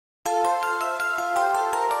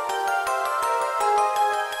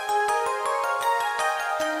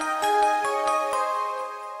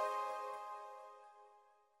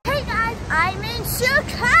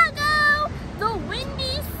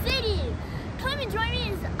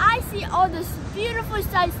I see all the beautiful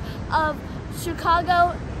sights of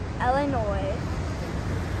Chicago, Illinois.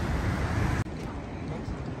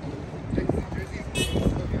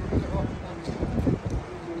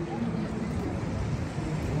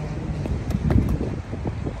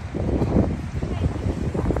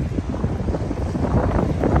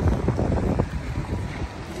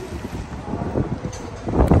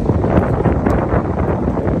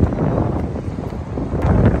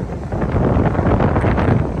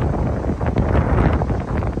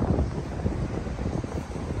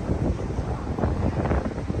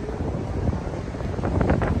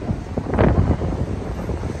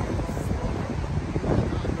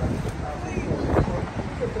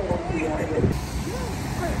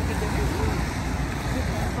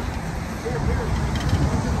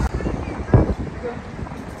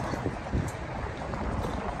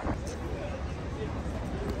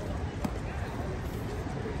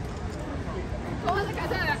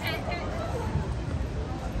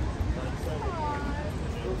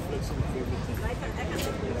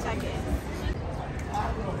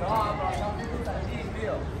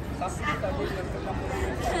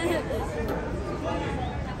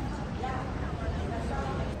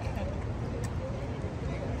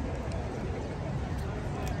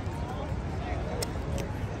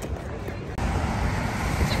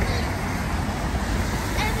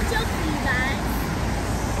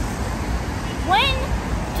 When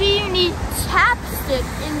do you need chapstick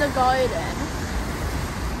in the garden?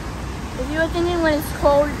 If you were thinking when it's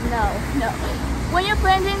cold, no. When you're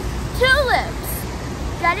planting tulips.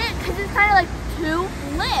 Get it? Because it's kind of like two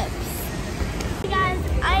lips. Hey guys,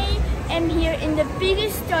 I am here in the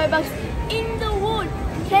biggest Starbucks in the world.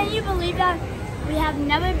 Can you believe that? We have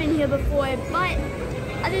never been here before, but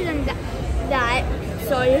other than that,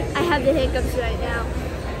 sorry, I have the hiccups right now.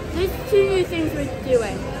 There's two new things we're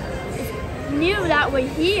doing. It's new that we're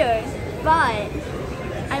here, but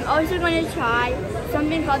I'm also going to try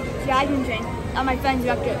something called the dragon drink that my friends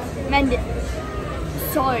recommended.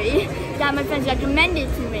 That my friends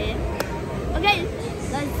recommended to me. Okay,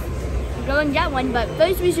 let's go and get one, but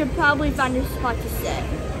first we should probably find a spot to sit.